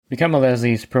Become a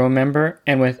Leslie's Pro member,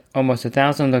 and with almost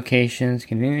 1,000 locations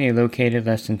conveniently located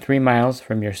less than 3 miles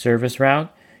from your service route,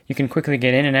 you can quickly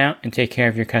get in and out and take care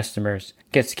of your customers.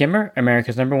 Get Skimmer,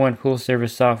 America's #1 pool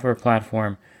service software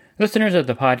platform. Listeners of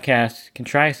the podcast can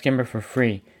try Skimmer for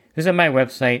free. Visit my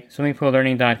website,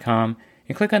 swimmingpoollearning.com,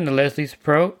 and click on the Leslie's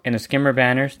Pro and the Skimmer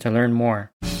banners to learn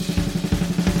more. The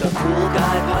Pool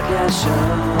Guy Podcast Show.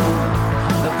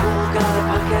 The Pool Guy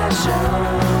Podcast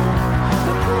Show.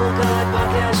 The Pool Guy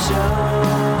Podcast Show.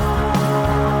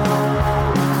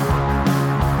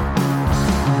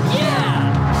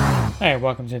 Yeah! Hi,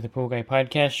 welcome to the Pool Guy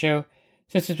Podcast Show.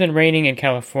 Since it's been raining in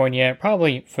California,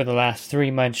 probably for the last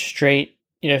 3 months straight,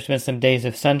 there's been some days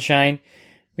of sunshine.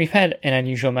 We've had an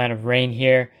unusual amount of rain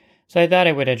here, so I thought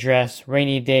I would address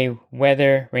rainy day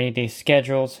weather, rainy day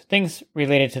schedules, things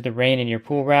related to the rain in your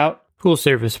pool route. Pool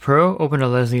Service Pro, open a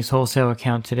Leslie's wholesale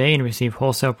account today and receive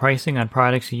wholesale pricing on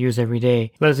products you use every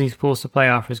day. Leslie's Pool Supply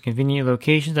offers convenient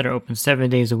locations that are open 7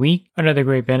 days a week. Another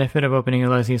great benefit of opening a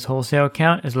Leslie's wholesale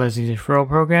account is Leslie's referral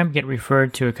program. Get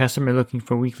referred to a customer looking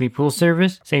for weekly pool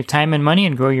service. Save time and money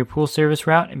and grow your pool service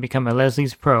route and become a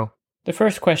Leslie's Pro. The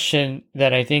first question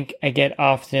that I think I get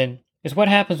often is what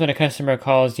happens when a customer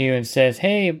calls you and says,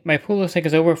 "Hey, my pool looks like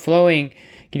it's overflowing.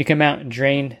 Can you come out and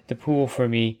drain the pool for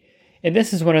me?" And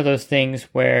this is one of those things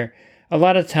where a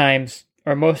lot of times,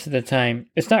 or most of the time,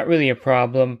 it's not really a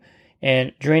problem,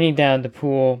 and draining down the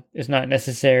pool is not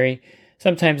necessary.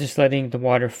 Sometimes just letting the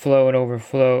water flow and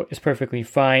overflow is perfectly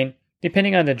fine,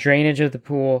 depending on the drainage of the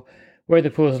pool, where the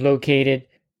pool is located,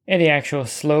 and the actual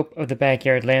slope of the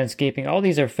backyard landscaping. All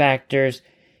these are factors,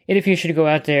 and if you should go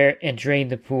out there and drain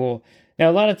the pool. Now,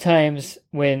 a lot of times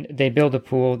when they build a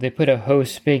pool, they put a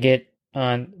hose spigot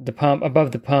on the pump,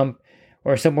 above the pump,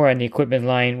 or somewhere on the equipment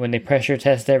line when they pressure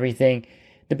test everything.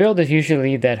 The builders usually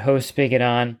leave that hose spigot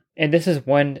on, and this is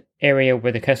one area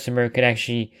where the customer could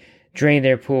actually drain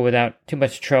their pool without too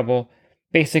much trouble.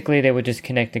 Basically, they would just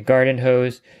connect the garden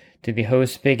hose to the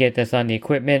hose spigot that's on the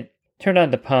equipment, turn on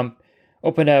the pump,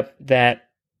 open up that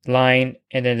line,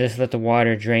 and then just let the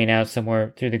water drain out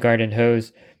somewhere through the garden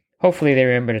hose. Hopefully they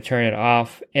remember to turn it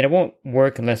off, and it won't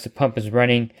work unless the pump is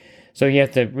running. So you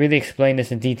have to really explain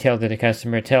this in detail to the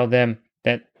customer. Tell them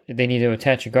that they need to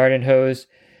attach a garden hose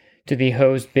to the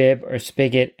hose bib or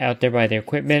spigot out there by their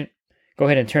equipment. Go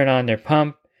ahead and turn on their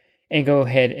pump, and go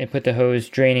ahead and put the hose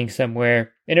draining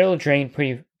somewhere, and it'll drain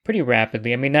pretty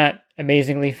rapidly. I mean, not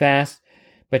amazingly fast,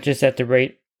 but just at the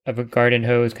rate of a garden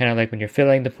hose, kind of like when you're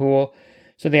filling the pool.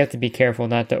 So they have to be careful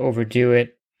not to overdo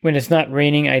it. When it's not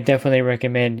raining, I definitely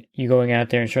recommend you going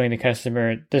out there and showing the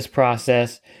customer this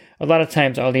process. A lot of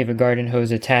times I'll leave a garden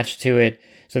hose attached to it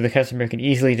so the customer can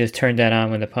easily just turn that on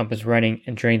when the pump is running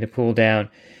and drain the pool down.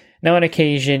 Now, on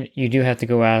occasion, you do have to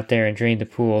go out there and drain the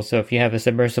pool. So if you have a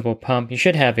submersible pump, you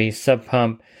should have a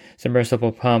sub-pump,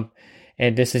 submersible pump.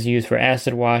 And this is used for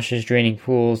acid washes, draining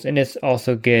pools. And it's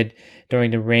also good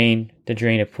during the rain to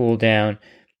drain a pool down.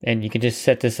 And you can just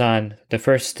set this on the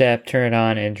first step, turn it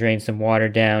on, and drain some water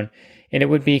down. And it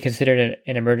would be considered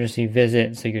an emergency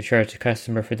visit, so you charge the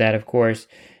customer for that, of course.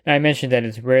 Now, I mentioned that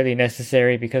it's rarely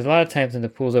necessary because a lot of times when the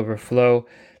pools overflow,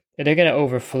 they're going to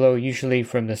overflow usually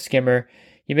from the skimmer.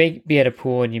 You may be at a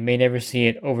pool and you may never see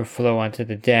it overflow onto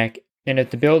the deck. And if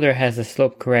the builder has the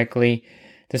slope correctly,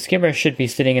 the skimmer should be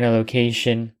sitting in a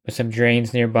location with some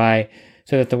drains nearby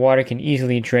so that the water can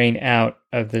easily drain out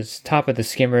of the top of the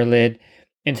skimmer lid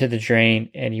into the drain,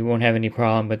 and you won't have any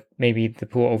problem with maybe the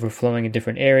pool overflowing in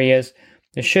different areas.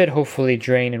 It should hopefully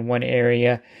drain in one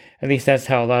area. At least that's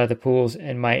how a lot of the pools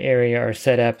in my area are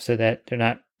set up, so that they're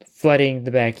not flooding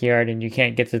the backyard and you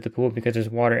can't get to the pool because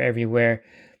there's water everywhere.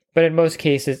 But in most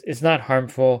cases, it's not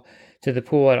harmful to the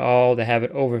pool at all to have it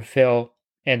overfill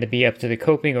and to be up to the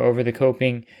coping or over the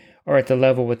coping or at the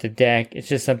level with the deck. It's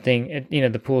just something,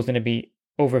 the pool's going to be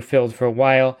overfilled for a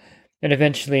while. And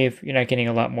eventually, if you're not getting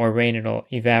a lot more rain, it'll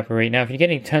evaporate. Now, if you're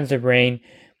getting tons of rain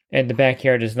and the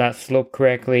backyard does not slope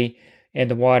correctly and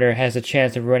the water has a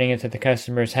chance of running into the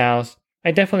customer's house,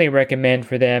 I definitely recommend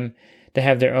for them to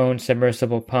have their own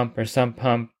submersible pump or sump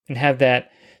pump and have that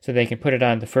so they can put it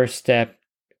on the first step,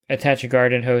 attach a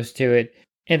garden hose to it,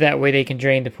 and that way they can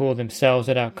drain the pool themselves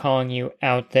without calling you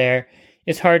out there.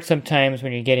 It's hard sometimes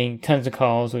when you're getting tons of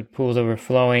calls with pools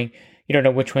overflowing. You don't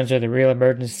know which ones are the real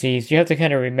emergencies. You have to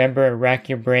kind of remember and rack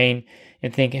your brain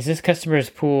and think, is this customer's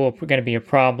pool going to be a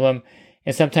problem?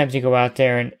 And sometimes you go out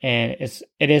there and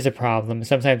it is a problem.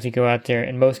 Sometimes you go out there,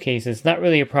 in most cases, it's not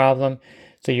really a problem.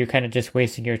 So you're kind of just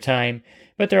wasting your time.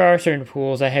 But there are certain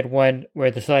pools. I had one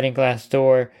where the sliding glass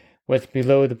door was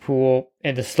below the pool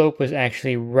and the slope was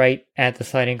actually right at the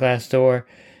sliding glass door.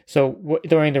 So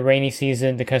during the rainy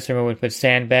season, the customer would put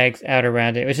sandbags out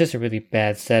around it. It was just a really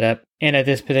bad setup. And at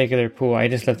this particular pool, I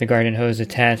just left the garden hose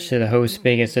attached to the hose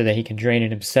spigot so that he can drain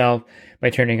it himself by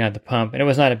turning on the pump. And it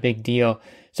was not a big deal.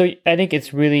 So I think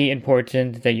it's really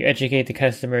important that you educate the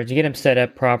customer to get them set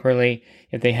up properly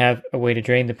if they have a way to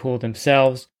drain the pool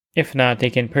themselves. If not, they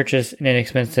can purchase an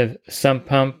inexpensive sump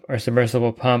pump or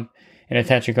submersible pump and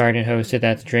attach a garden hose to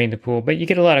that to drain the pool. But you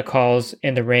get a lot of calls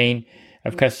in the rain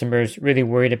of customers really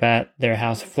worried about their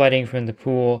house flooding from the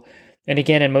pool. And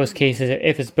again, in most cases,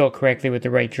 if it's built correctly with the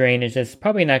right drainage, that's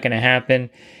probably not going to happen.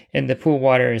 And the pool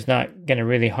water is not going to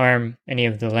really harm any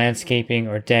of the landscaping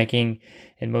or decking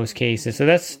in most cases. So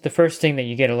that's the first thing that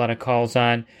you get a lot of calls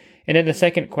on. And then the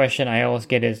second question I always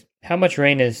get is, how much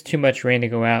rain is too much rain to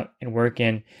go out and work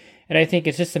in? And I think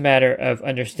it's just a matter of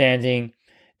understanding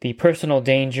the personal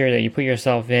danger that you put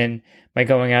yourself in by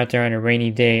going out there on a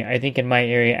rainy day. I think in my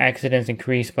area, accidents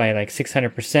increased by like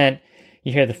 600%.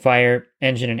 You hear the fire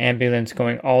engine and ambulance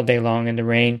going all day long in the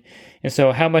rain. And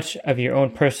so how much of your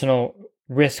own personal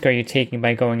risk are you taking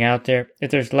by going out there?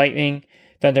 If there's lightning,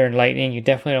 thunder and lightning, you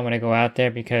definitely don't want to go out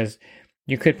there because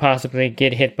you could possibly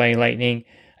get hit by lightning.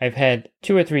 I've had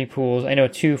 2 or 3 pools. I know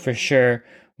 2 for sure.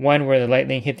 One where the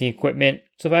lightning hit the equipment.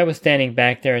 So if I was standing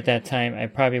back there at that time, I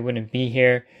probably wouldn't be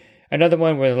here. Another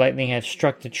one where the lightning had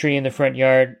struck the tree in the front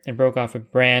yard and broke off a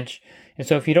branch. And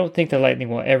so if you don't think the lightning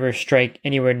will ever strike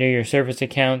anywhere near your service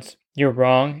accounts, you're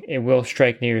wrong. It will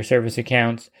strike near your service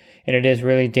accounts. And it is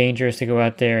really dangerous to go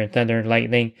out there and thunder and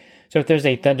lightning. So if there's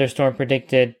a thunderstorm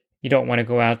predicted, you don't want to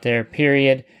go out there,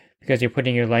 period, because you're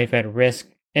putting your life at risk.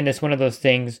 And it's one of those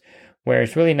things where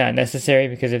it's really not necessary,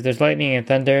 because if there's lightning and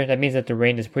thunder, that means that the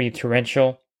rain is pretty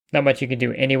torrential. Not much you can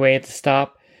do anyway at the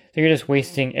stop. So you're just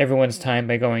wasting everyone's time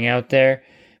by going out there.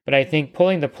 But I think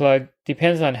pulling the plug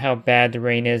depends on how bad the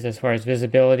rain is as far as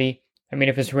visibility. I mean,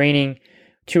 if it's raining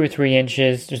 2 or 3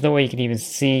 inches, there's no way you can even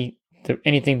see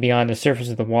anything beyond the surface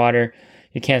of the water.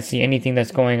 You can't see anything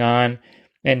that's going on.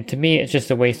 And to me, it's just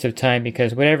a waste of time,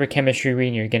 because whatever chemistry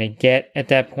reading you're going to get at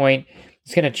that point,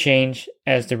 it's going to change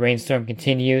as the rainstorm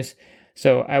continues.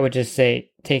 So I would just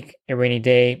say take a rainy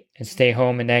day and stay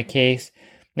home in that case.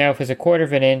 Now, if it's 1/4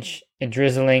 of an inch and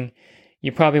drizzling,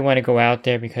 you probably want to go out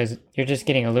there because you're just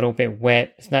getting a little bit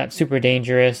wet. It's not super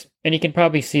dangerous, and you can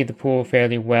probably see the pool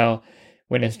fairly well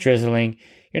when it's drizzling.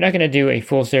 You're not going to do a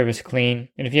full service clean.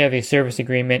 And if you have a service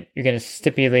agreement, you're going to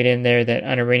stipulate in there that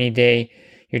on a rainy day,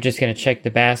 you're just going to check the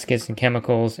baskets and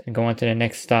chemicals and go on to the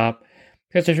next stop,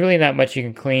 because there's really not much you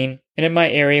can clean. And in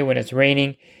my area, when it's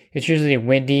raining, it's usually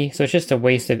windy, so it's just a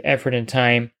waste of effort and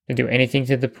time to do anything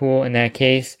to the pool in that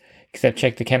case, except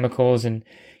check the chemicals and,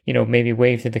 maybe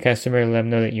wave to the customer, let them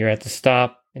know that you're at the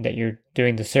stop and that you're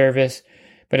doing the service.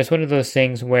 But it's one of those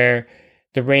things where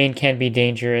the rain can be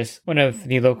dangerous. One of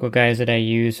the local guys that I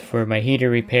use for my heater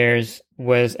repairs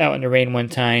was out in the rain one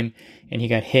time, and he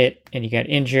got hit and he got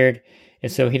injured.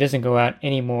 And so he doesn't go out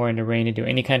anymore in the rain to do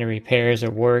any kind of repairs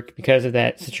or work because of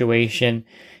that situation.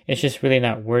 It's just really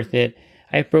not worth it.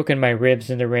 I've broken my ribs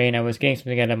in the rain. I was getting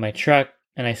something out of my truck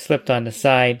and I slipped on the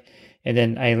side, and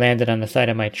then I landed on the side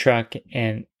of my truck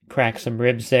and cracked some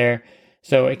ribs there.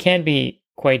 So it can be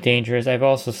quite dangerous. I've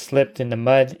also slipped in the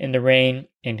mud in the rain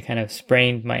and kind of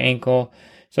sprained my ankle.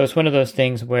 So it's one of those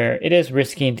things where it is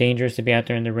risky and dangerous to be out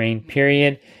there in the rain,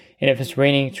 period. And if it's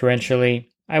raining torrentially,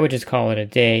 I would just call it a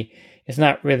day. It's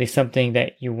not really something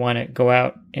that you want to go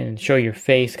out and show your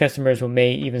face. Customers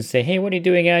may even say, "Hey, what are you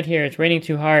doing out here? It's raining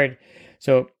too hard."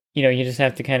 So, you just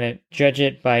have to kind of judge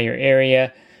it by your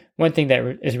area. One thing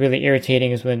that is really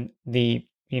irritating is when the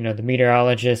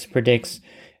meteorologist predicts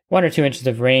 1 or 2 inches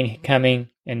of rain coming,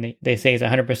 and they say it's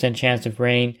 100% chance of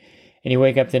rain, and you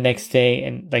wake up the next day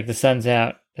and like the sun's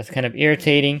out. That's kind of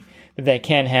irritating, but that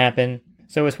can happen.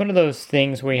 So it's one of those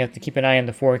things where you have to keep an eye on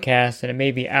the forecast, and it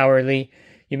may be hourly.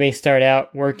 You may start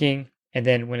out working, and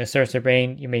then when it starts to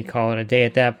rain, you may call it a day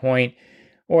at that point.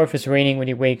 Or if it's raining when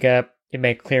you wake up, it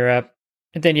may clear up.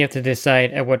 And then you have to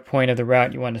decide at what point of the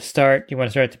route you want to start. You want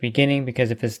to start at the beginning,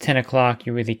 because if it's 10 o'clock,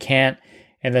 you really can't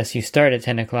unless you start at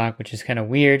 10 o'clock, which is kind of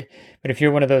weird. But if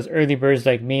you're one of those early birds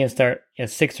like me and start at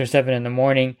 6 or 7 in the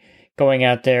morning, going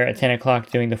out there at 10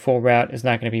 o'clock doing the full route is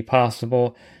not going to be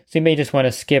possible. So you may just want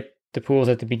to skip the pools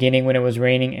at the beginning when it was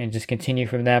raining and just continue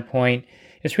from that point.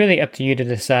 It's really up to you to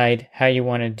decide how you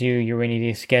want to do your rainy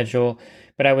day schedule.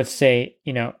 But I would say,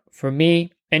 for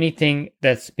me, anything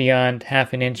that's beyond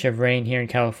half an inch of rain here in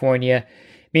California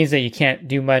means that you can't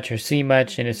do much or see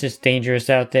much, and it's just dangerous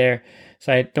out there.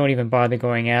 So I don't even bother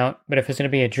going out. But if it's going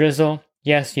to be a drizzle,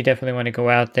 yes, you definitely want to go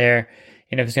out there.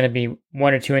 And if it's going to be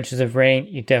 1 or 2 inches of rain,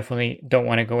 you definitely don't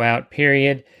want to go out,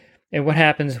 period. And what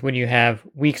happens when you have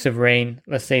weeks of rain?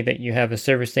 Let's say that you have a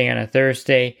service day on a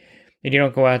Thursday and you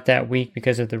don't go out that week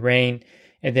because of the rain,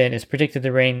 and then it's predicted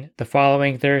to rain the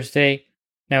following Thursday.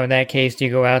 Now, in that case, do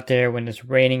you go out there when it's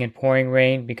raining and pouring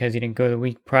rain because you didn't go the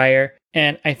week prior?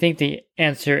 And I think the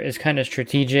answer is kind of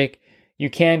strategic. You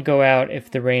can go out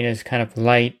if the rain is kind of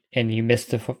light and you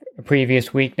missed the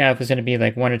previous week. Now, if it's going to be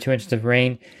like 1 or 2 inches of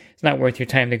rain, it's not worth your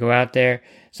time to go out there.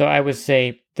 So I would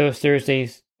say those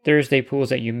Thursday pools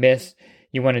that you miss,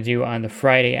 you want to do on the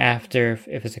Friday after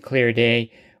if it's a clear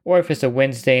day, or if it's a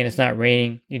Wednesday and it's not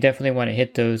raining, you definitely want to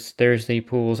hit those Thursday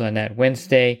pools on that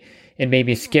Wednesday and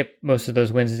maybe skip most of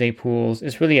those Wednesday pools.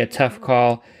 It's really a tough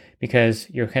call because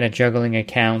you're kind of juggling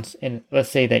accounts. And let's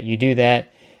say that you do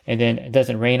that and then it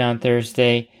doesn't rain on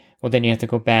Thursday. Well, then you have to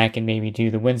go back and maybe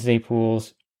do the Wednesday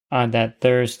pools on that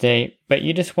Thursday. But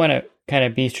you just want to kind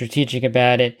of be strategic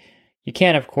about it. You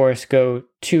can't, of course, go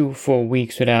 2 full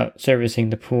weeks without servicing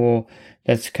the pool.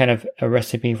 That's kind of a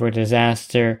recipe for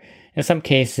disaster. In some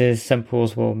cases, some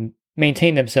pools will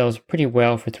maintain themselves pretty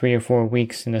well for 3 or 4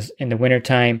 weeks in the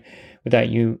wintertime without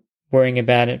you worrying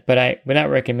about it. But I would not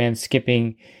recommend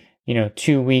skipping,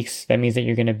 2 weeks. That means that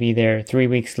you're going to be there 3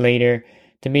 weeks later.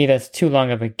 To me, that's too long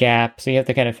of a gap. So you have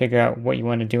to kind of figure out what you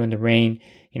want to do in the rain.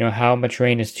 How much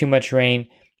rain is too much rain,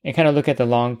 and kind of look at the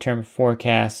long-term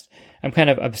forecast. I'm kind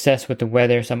of obsessed with the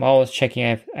weather, so I'm always checking.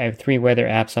 I have 3 weather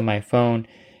apps on my phone,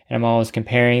 and I'm always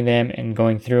comparing them and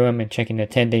going through them and checking the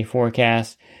 10-day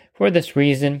forecast for this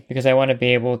reason, because I want to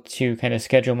be able to kind of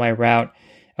schedule my route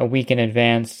a week in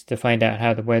advance to find out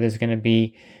how the weather is going to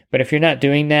be. But if you're not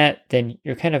doing that, then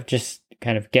you're kind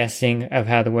of guessing of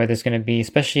how the weather is going to be,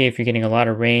 especially if you're getting a lot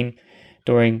of rain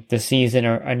during the season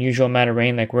or unusual amount of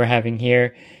rain like we're having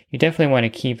here. You definitely want to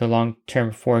keep the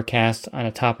long-term forecast on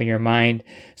the top of your mind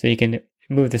so you can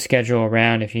move the schedule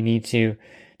around if you need to.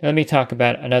 Now, let me talk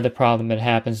about another problem that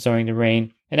happens during the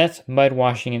rain, and that's mud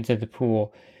washing into the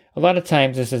pool. A lot of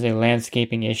times this is a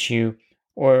landscaping issue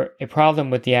or a problem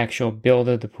with the actual build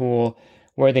of the pool,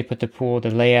 where they put the pool, the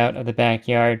layout of the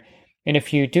backyard. And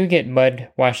if you do get mud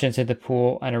washed into the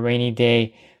pool on a rainy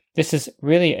day, this is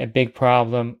really a big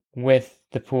problem with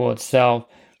the pool itself,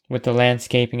 with the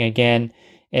landscaping again.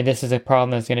 And this is a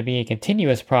problem that's going to be a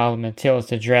continuous problem until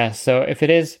it's addressed. So if it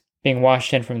is being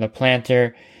washed in from the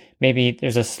planter, maybe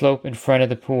there's a slope in front of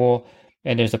the pool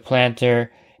and there's a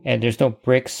planter and there's no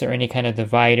bricks or any kind of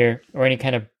divider or any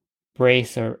kind of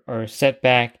brace or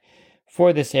setback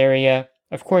for this area.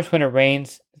 Of course, when it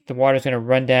rains, the water's going to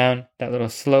run down that little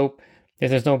slope. If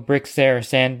there's no bricks there or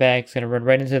sandbags, it's going to run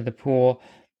right into the pool,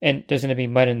 and there's going to be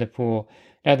mud in the pool.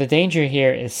 Now, the danger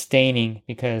here is staining,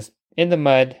 because in the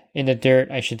mud, in the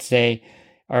dirt, I should say,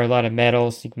 are a lot of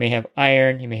metals. You may have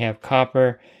iron, you may have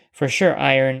copper. For sure,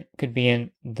 iron could be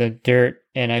in the dirt,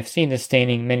 and I've seen this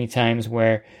staining many times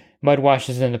where mud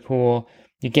washes in the pool.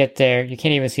 You get there, you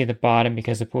can't even see the bottom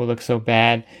because the pool looks so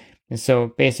bad. And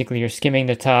so basically you're skimming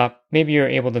the top. Maybe you're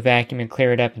able to vacuum and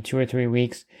clear it up in 2 or 3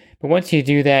 weeks. But once you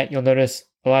do that, you'll notice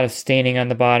a lot of staining on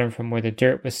the bottom from where the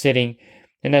dirt was sitting.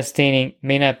 And that staining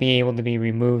may not be able to be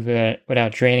removed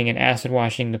without draining and acid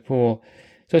washing the pool.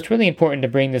 So it's really important to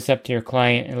bring this up to your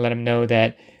client and let them know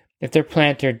that if their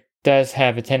planter does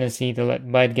have a tendency to let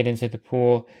mud get into the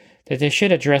pool, that they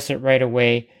should address it right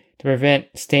away to prevent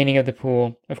staining of the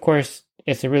pool. Of course,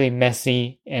 it's a really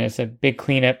messy and it's a big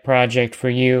cleanup project for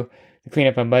you to clean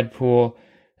up a mud pool.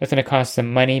 That's going to cost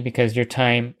some money because your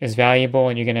time is valuable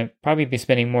and you're going to probably be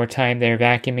spending more time there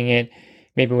vacuuming it,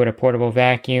 maybe with a portable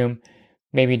vacuum,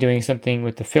 maybe doing something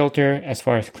with the filter as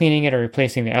far as cleaning it or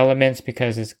replacing the elements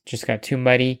because it's just got too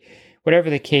muddy. Whatever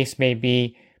the case may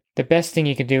be, the best thing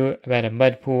you can do about a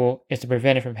mud pool is to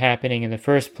prevent it from happening in the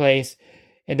first place.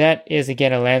 And that is,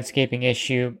 again, a landscaping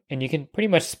issue, and you can pretty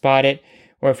much spot it.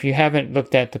 Or if you haven't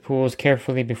looked at the pools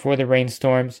carefully before the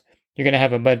rainstorms, you're going to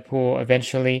have a mud pool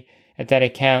eventually at that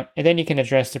account. And then you can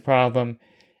address the problem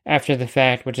after the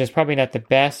fact, which is probably not the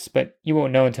best, but you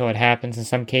won't know until it happens in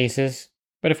some cases.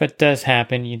 But if it does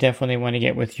happen, you definitely want to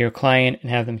get with your client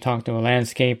and have them talk to a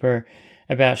landscaper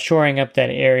about shoring up that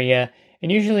area.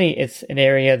 And usually it's an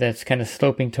area that's kind of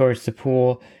sloping towards the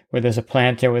pool where there's a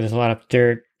planter, where there's a lot of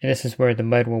dirt, and this is where the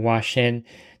mud will wash in.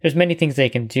 There's many things they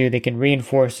can do. They can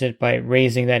reinforce it by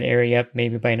raising that area up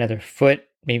maybe by another foot,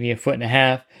 maybe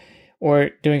 1.5 feet,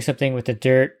 or doing something with the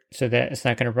dirt so that it's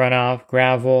not going to run off,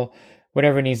 gravel,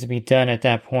 whatever needs to be done at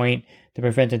that point to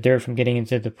prevent the dirt from getting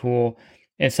into the pool.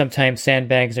 And sometimes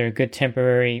sandbags are a good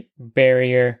temporary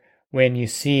barrier when you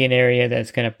see an area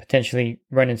that's going to potentially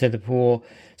run into the pool.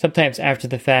 Sometimes after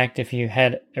the fact, if you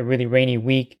had a really rainy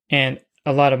week and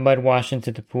a lot of mud wash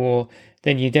into the pool,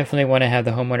 then you definitely want to have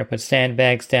the homeowner put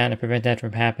sandbags down to prevent that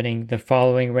from happening the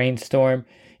following rainstorm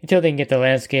until they can get the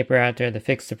landscaper out there to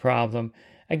fix the problem.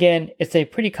 Again, it's a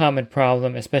pretty common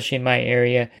problem, especially in my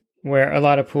area, where a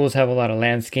lot of pools have a lot of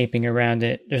landscaping around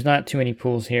it. There's not too many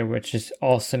pools here which is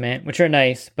all cement, which are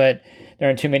nice, but there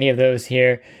aren't too many of those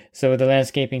here. So the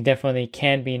landscaping definitely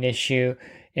can be an issue,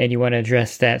 and you want to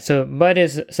address that. So mud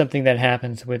is something that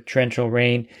happens with torrential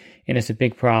rain, and it's a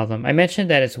big problem. I mentioned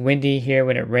that it's windy here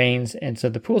when it rains, and so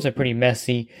the pools are pretty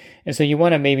messy. And so you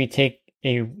want to maybe take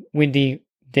a windy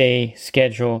day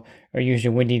schedule or use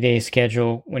your windy day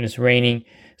schedule when it's raining.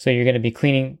 So you're going to be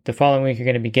cleaning the following week, you're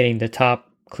going to be getting the top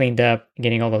cleaned up,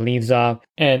 getting all the leaves off,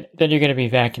 and then you're going to be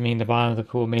vacuuming the bottom of the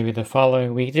pool maybe the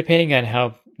following week, depending on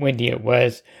how windy it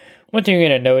was. One thing you're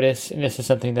going to notice, and this is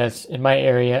something that's in my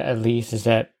area at least, is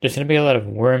that there's going to be a lot of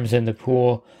worms in the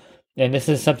pool. And this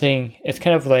is something, it's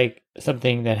kind of like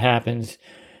something that happens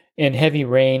in heavy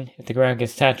rain if the ground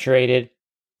gets saturated.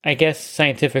 I guess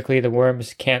scientifically the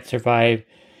worms can't survive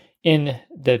in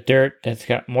the dirt that's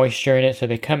got moisture in it, so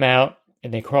they come out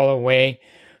and they crawl away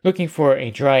looking for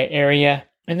a dry area.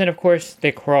 And then, of course,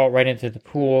 they crawl right into the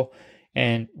pool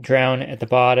and drown at the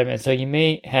bottom. And so you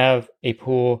may have a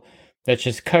pool that's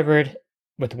just covered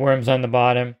with worms on the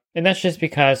bottom. And that's just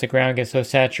because the ground gets so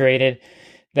saturated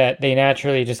that they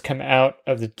naturally just come out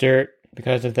of the dirt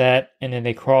because of that. And then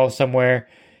they crawl somewhere.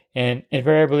 And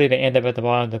invariably, they end up at the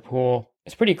bottom of the pool.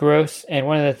 It's pretty gross. And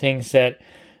one of the things that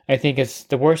I think is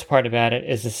the worst part about it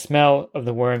is the smell of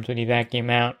the worms when you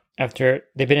vacuum out. After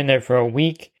they've been in there for a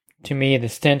week, to me, the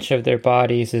stench of their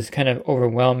bodies is kind of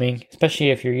overwhelming,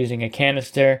 especially if you're using a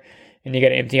canister and you got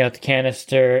to empty out the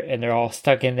canister and they're all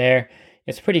stuck in there.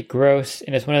 It's pretty gross,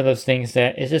 and it's one of those things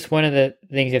that is just one of the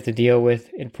things you have to deal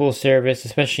with in pool service,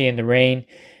 especially in the rain,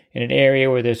 in an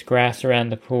area where there's grass around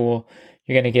the pool.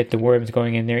 You're going to get the worms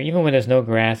going in there. Even when there's no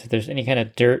grass, if there's any kind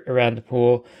of dirt around the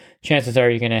pool, chances are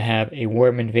you're going to have a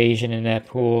worm invasion in that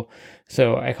pool.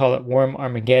 So I call it worm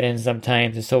Armageddon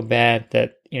sometimes. It's so bad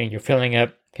that, you're filling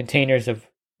up containers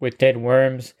with dead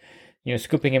worms,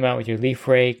 scooping them out with your leaf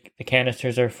rake. The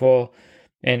canisters are full,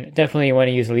 and definitely you want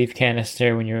to use a leaf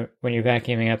canister when you're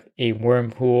vacuuming up a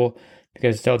worm pool,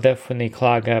 because they'll definitely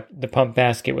clog up the pump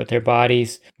basket with their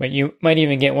bodies. But you might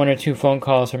even get 1 or 2 phone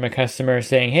calls from a customer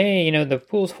saying, hey, the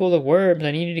pool's full of worms.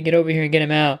 I need you to get over here and get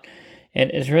them out. And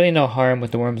there's really no harm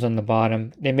with the worms on the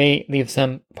bottom. They may leave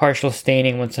some partial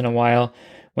staining once in a while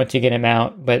once you get them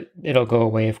out, but it'll go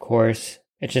away, of course.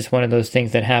 It's just one of those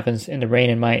things that happens in the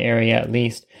rain in my area, at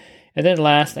least. And then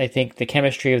last, I think the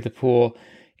chemistry of the pool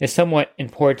is somewhat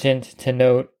important to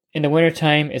note. In the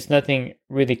wintertime, it's nothing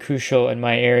really crucial in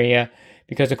my area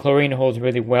because the chlorine holds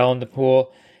really well in the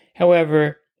pool.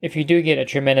 However, if you do get a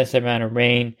tremendous amount of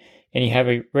rain and you have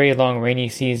a very long rainy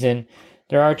season,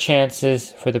 there are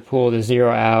chances for the pool to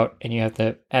zero out and you have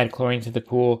to add chlorine to the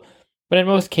pool. But in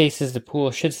most cases, the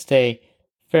pool should stay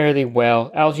fairly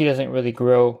well. Algae doesn't really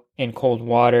grow in cold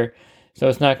water, so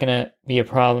it's not going to be a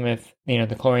problem if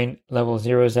the chlorine level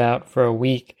zeroes out for a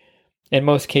week. In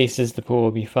most cases, the pool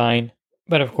will be fine.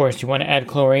 But of course, you want to add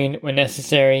chlorine when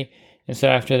necessary. And so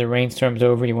after the rainstorm's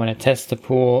over, you want to test the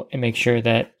pool and make sure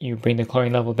that you bring the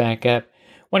chlorine level back up.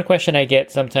 One question I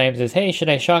get sometimes is, hey, should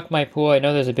I shock my pool? I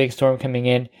know there's a big storm coming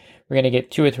in. We're going to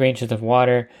get 2 or 3 inches of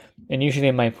water. And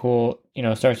usually my pool,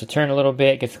 starts to turn a little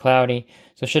bit, gets cloudy.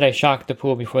 So should I shock the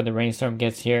pool before the rainstorm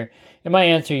gets here? And my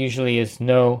answer usually is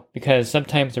no, because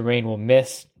sometimes the rain will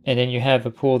miss. And then you have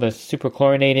a pool that's super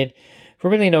chlorinated for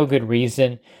really no good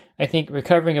reason. I think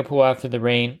recovering a pool after the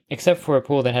rain, except for a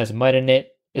pool that has mud in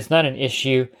it, is not an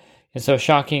issue. And so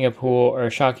shocking a pool or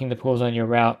shocking the pools on your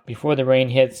route before the rain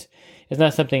hits is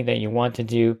not something that you want to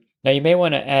do. Now, you may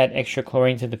want to add extra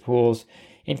chlorine to the pools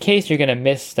in case you're going to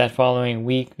miss that following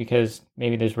week because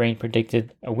maybe there's rain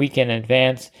predicted a week in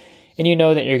advance and you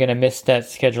know that you're going to miss that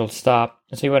scheduled stop.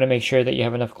 And so you want to make sure that you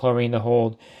have enough chlorine to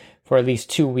hold for at least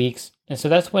 2 weeks. And so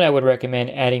that's when I would recommend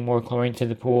adding more chlorine to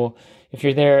the pool. If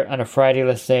you're there on a Friday,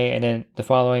 let's say, and then the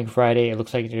following Friday, it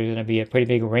looks like there's going to be a pretty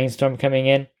big rainstorm coming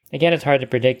in. Again, it's hard to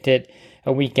predict it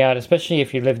a week out, especially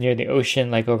if you live near the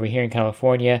ocean like over here in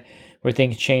California, where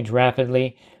things change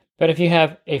rapidly. But if you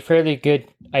have a fairly good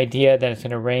idea that it's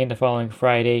going to rain the following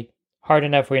Friday, hard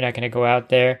enough where you're not going to go out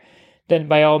there, then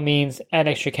by all means, add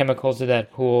extra chemicals to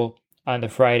that pool on the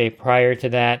Friday prior to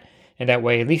that. And that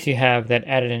way, at least you have that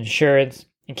added insurance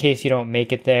in case you don't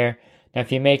make it there. Now,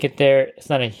 if you make it there, it's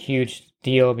not a huge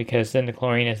deal because then the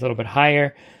chlorine is a little bit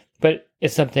higher. But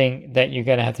it's something that you're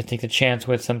going to have to take the chance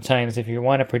with sometimes. If you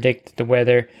want to predict the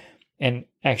weather and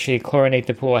actually chlorinate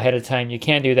the pool ahead of time, you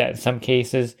can do that in some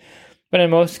cases. But in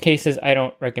most cases, I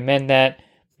don't recommend that.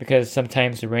 because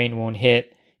sometimes the rain won't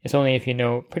hit. It's only if you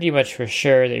know pretty much for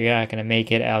sure that you're not going to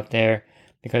make it out there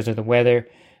because of the weather.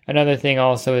 Another thing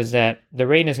also is that the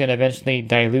rain is going to eventually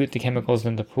dilute the chemicals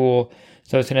in the pool,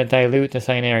 so it's going to dilute the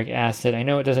cyanuric acid. I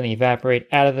know it doesn't evaporate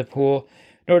out of the pool,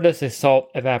 nor does the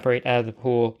salt evaporate out of the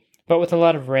pool, but with a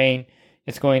lot of rain,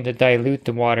 it's going to dilute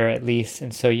the water at least,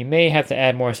 and so you may have to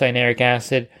add more cyanuric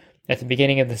acid at the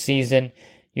beginning of the season.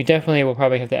 You definitely will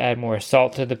probably have to add more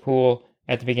salt to the pool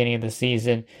at the beginning of the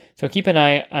season, so keep an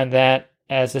eye on that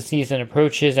as the season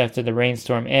approaches after the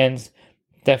rainstorm ends.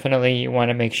 Definitely you want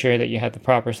to make sure that you have the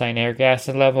proper cyanuric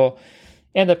acid level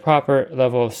and the proper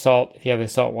level of salt if you have a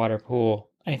saltwater pool.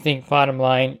 I think bottom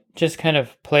line, just kind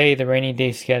of play the rainy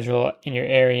day schedule in your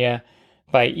area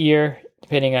by ear,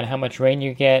 depending on how much rain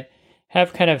you get.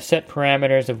 Have kind of set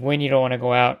parameters of when you don't want to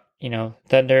go out,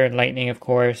 thunder and lightning, of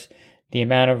course, the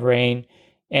amount of rain,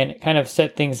 and kind of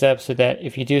set things up so that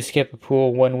if you do skip a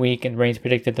pool 1 week and rain's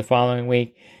predicted the following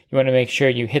week, you want to make sure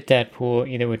you hit that pool,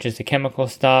 either which is a chemical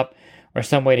stop or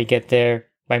some way to get there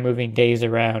by moving days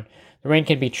around. The rain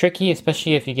can be tricky,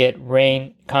 especially if you get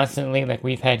rain constantly like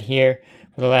we've had here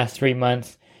for the last 3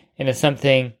 months. And it's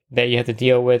something that you have to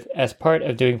deal with as part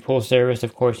of doing pool service.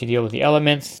 Of course, you deal with the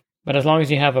elements. But as long as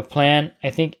you have a plan,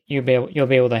 I think you'll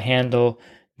be able to handle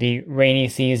the rainy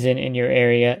season in your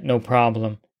area, no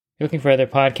problem. If you're looking for other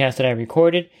podcasts that I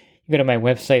recorded, you go to my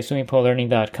website,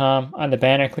 swimmingpoollearning.com. On the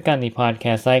banner, click on the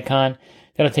podcast icon.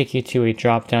 That'll take you to a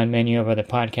drop-down menu of other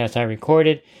podcasts I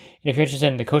recorded. And if you're interested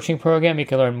in the coaching program, you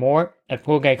can learn more at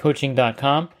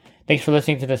poolguycoaching.com. Thanks for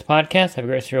listening to this podcast. Have a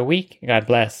great rest of your week. God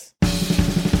bless.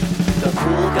 The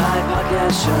Pool Guy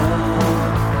Podcast Show.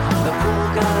 The Pool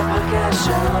Guy Podcast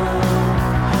Show.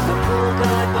 The Pool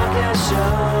Guy Podcast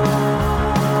Show.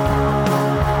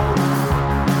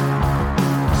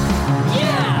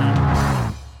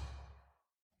 Yeah!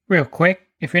 Real quick,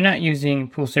 if you're not using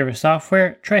pool service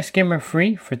software, try Skimmer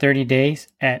free for 30 days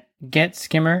at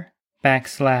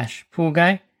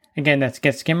getskimmer.com/poolguy. Again, that's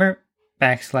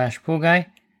getskimmer.com/poolguy.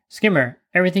 Skimmer,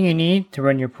 everything you need to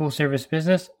run your pool service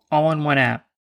business all in one app.